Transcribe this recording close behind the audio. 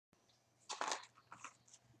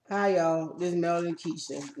Hi y'all, this is Mel and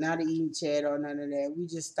Keisha. Not an eating chat or none of that. We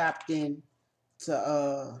just stopped in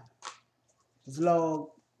to vlog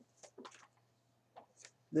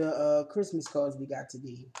the Christmas cards we got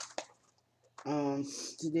today.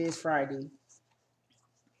 Today is Friday,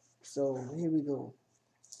 so here we go.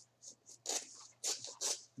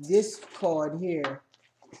 This card here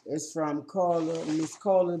is from Miss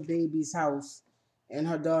Carla Baby's house and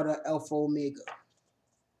her daughter Alpha Omega.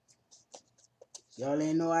 Y'all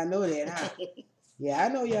ain't know I know that, huh? Yeah, I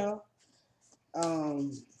know y'all.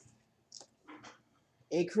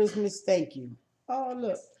 A Christmas thank you. Oh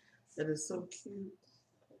look, that is so cute.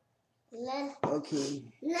 Okay.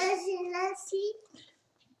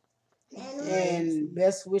 And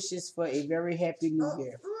best wishes for a very happy new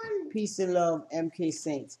year. Peace and love, MK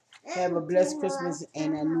Saints. Have a blessed Christmas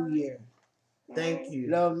and a new year. Thank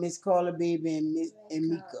you. Love, Miss Carla Baby and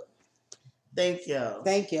Mika. Thank y'all.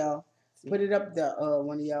 Thank y'all. Put it up there,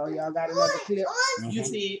 one of y'all. Y'all got another clip? You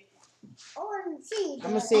see it?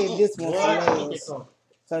 I'm gonna save this one for last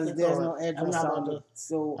because there's no address on it,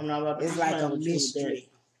 so it's like a mystery.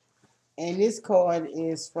 And this card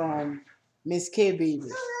is from Miss K Baby.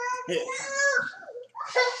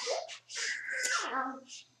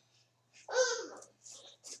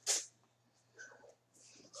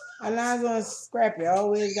 I'm not gonna scrap it. I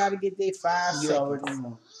always gotta get their 5 seconds. You already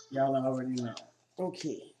know. Y'all already know.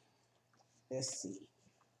 Okay. Let's see.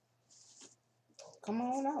 Come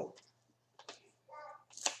on out.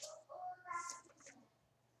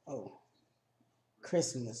 Oh.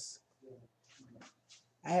 Christmas.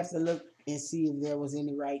 I have to look and see if there was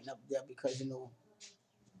any writing up there because,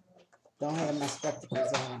 don't have my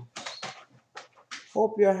spectacles on.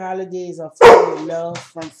 Hope your holidays are full of love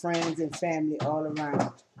from friends and family all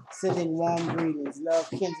around. Sending warm greetings. Love,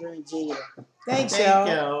 Kendra and Jada. Thanks,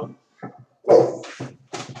 y'all.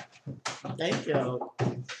 Thank y'all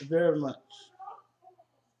very much.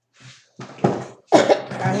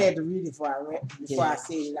 I had to read it before I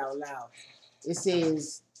said it out loud. It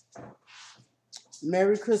says,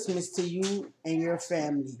 Merry Christmas to you and your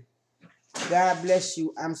family. God bless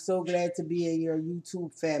you. I'm so glad to be in your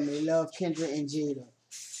YouTube family. Love, Kendra and Jada.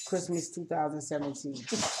 Christmas 2017.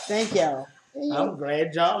 Thank y'all. I'm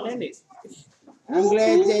glad y'all in it. I'm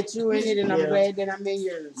glad that you in it, and I'm glad that I'm in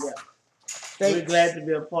yours. Yeah. We're glad to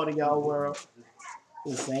be a part of y'all world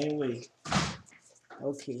the same way.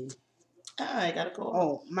 Okay. I gotta go.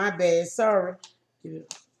 Oh, my bad. Sorry. Yeah.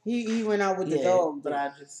 He went out with the dog. But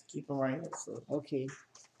I just keep him right here. So. Okay.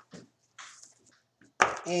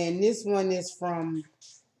 And this one is from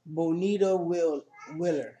Bonita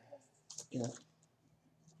Willer. Yeah.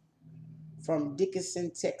 From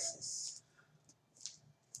Dickinson, Texas.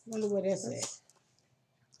 Wonder where that's at.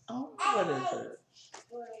 Oh, what is it?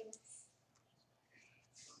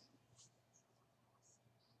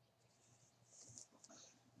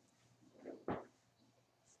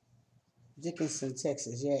 Dickinson,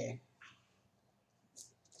 Texas, yeah.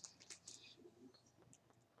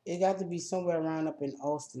 It got to be somewhere around up in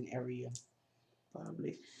Austin area.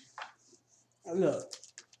 Probably. Look,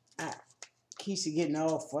 Keisha getting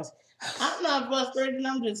all fussed. I'm not frustrated.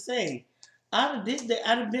 I'm just saying. I'd have did that.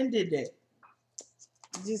 I'd have been did that.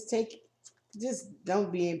 Just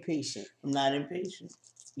don't be impatient. I'm not impatient.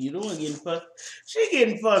 You don't want getting frustrated. She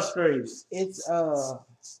getting frustrated. It's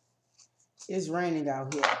raining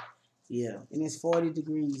out here. Yeah. And it's 40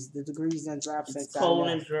 degrees. The degrees done dropped since it's cold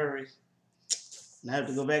and dreary. And I have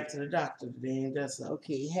to go back to the doctor today, and that's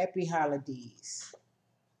okay. Happy holidays.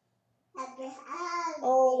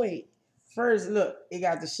 Oh wait. First, look, it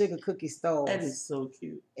got the sugar cookie stars. That is so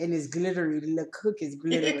cute. And it's glittery. The cookies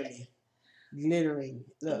glittering. Glittering.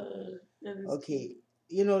 Look. Okay.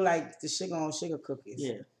 Cute. Like the sugar on sugar cookies.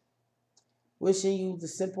 Yeah. Wishing you the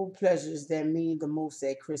simple pleasures that mean the most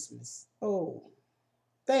at Christmas. Oh.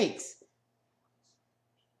 Thanks.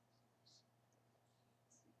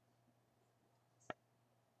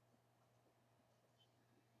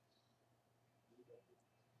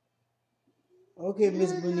 Okay,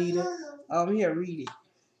 Miss Bonita. Here, read it.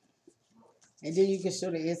 And then you can show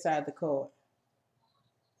the inside of the card.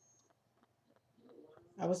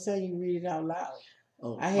 I was telling you read it out loud.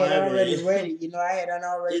 Oh, I had already read it. I had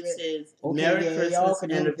already read it. It says, Merry Christmas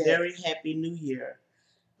and a very happy New Year.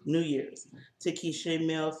 New Year's. To Keisha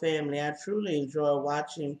Mel family, I truly enjoy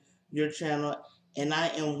watching your channel, and I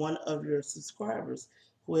am one of your subscribers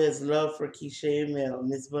who has love for Keisha Mel,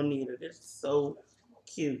 Miss Bonita. That's so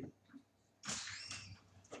cute.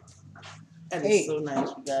 That is so nice,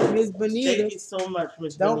 you guys. Miss Bonita. Thank you so much,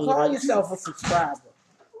 Miss Bonita. Don't call yourself a subscriber.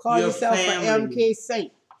 Call yourself an MK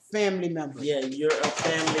Saint family member. Yeah, you're a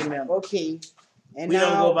family member. Okay. And we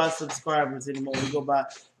don't now, go by subscribers anymore. We go by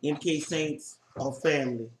MK Saints or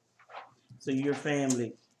family. So you're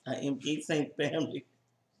family. MK Saint family.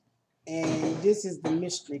 and this is the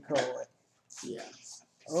mystery card. Yeah.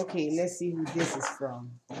 Okay, let's see who this is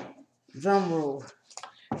from. Drum roll.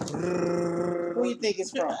 Who you think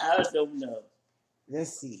it's from? I don't know.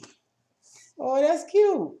 Let's see. Oh, that's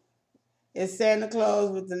cute. It's Santa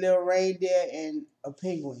Claus with the little reindeer and a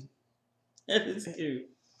penguin. That is cute.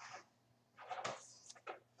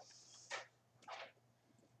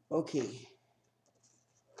 Okay.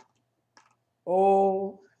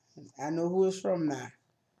 Oh, I know who it's from now.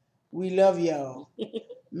 We love y'all.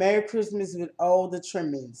 Merry Christmas with all the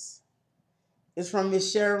trimmings. It's from Miss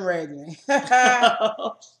Sharon Ragland.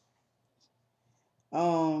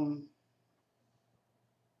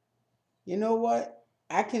 You know what?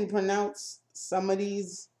 I can pronounce some of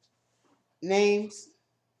these names,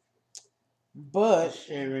 but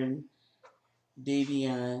Sharon,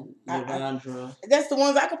 Davion, Yavandra. That's the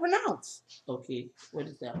ones I can pronounce. Okay, what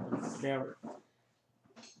is that one? Sarah.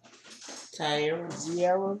 Tyra.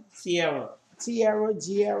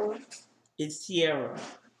 Tiara. It's Tiara.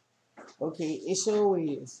 Okay, it sure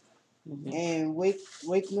is. Mm-hmm. And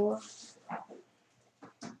Wakenor.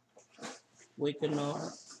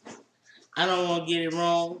 I don't want to get it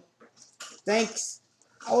wrong. Thanks.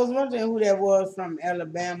 I was wondering who that was from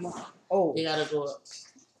Alabama. Oh, they gotta go up.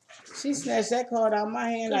 She snatched that card out of my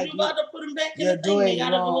hand like you about to put them back in the thing. They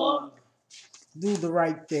gotta go up. Do the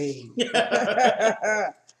right thing.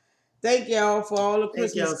 Thank y'all for all the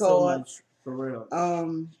Christmas cards. So much, for real.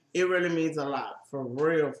 It really means a lot. For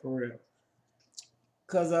real.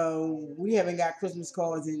 Cause we haven't got Christmas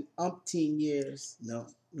cards in umpteen years. No,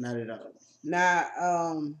 not at all. Now,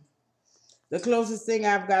 the closest thing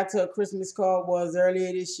I've got to a Christmas card was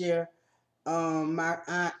earlier this year. My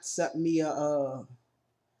aunt sent me a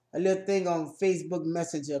little thing on Facebook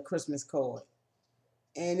Messenger, a Christmas card,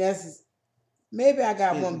 and that's maybe I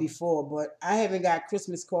got one before, but I haven't got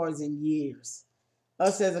Christmas cards in years.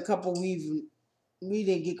 Us as a couple, we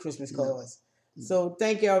didn't get Christmas cards, so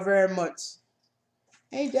thank y'all very much.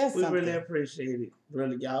 Ain't that something? We really appreciate it.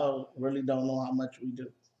 Really, y'all really don't know how much we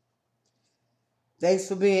do. Thanks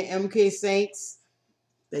for being MK Saints.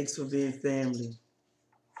 Thanks for being family.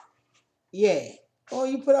 Yeah. Oh,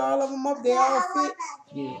 you put all of them up there, all fit?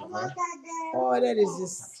 Yeah. Oh, that is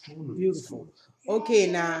just beautiful. Okay,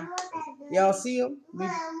 now, y'all see them?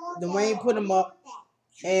 Dwayne put them up.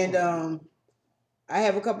 And I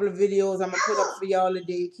have a couple of videos I'm going to put up for y'all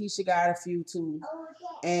today. Keisha got a few, too.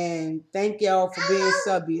 And thank y'all for being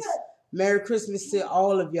subbies. Merry Christmas to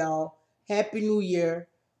all of y'all. Happy New Year.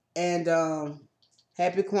 And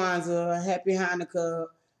Happy Kwanzaa. Happy Hanukkah.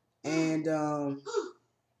 And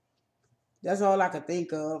that's all I could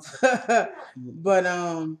think of. But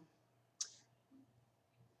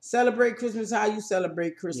celebrate Christmas how you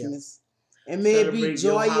celebrate Christmas. Yeah. And may it be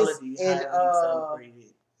joyous and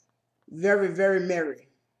very, very merry.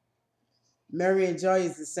 Merry and joy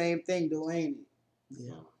is the same thing though, ain't it?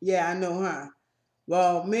 Yeah. Yeah, I know, huh?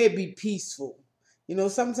 Well, may it be peaceful. You know,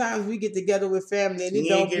 sometimes we get together with family and it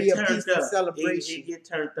don't be a peaceful celebration. It get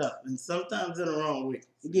turned up. And sometimes in the wrong way.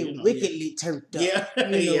 It get wickedly turned up. Yeah.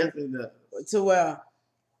 Yes, it does. To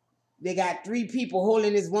they got 3 people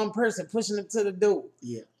holding this one person, pushing them to the door.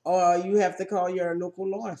 Yeah. Or you have to call your local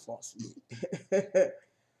law enforcement.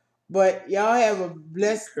 But y'all have a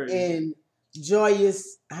blessed and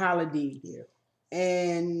joyous holiday. Yeah.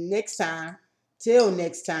 And till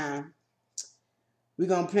next time, we're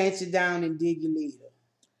going to plant you down and dig you later.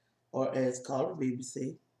 Or as Carla Baby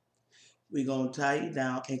said, we're going to tie you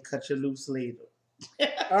down and cut you loose later.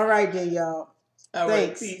 All right then, y'all. All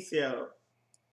right, peace, y'all.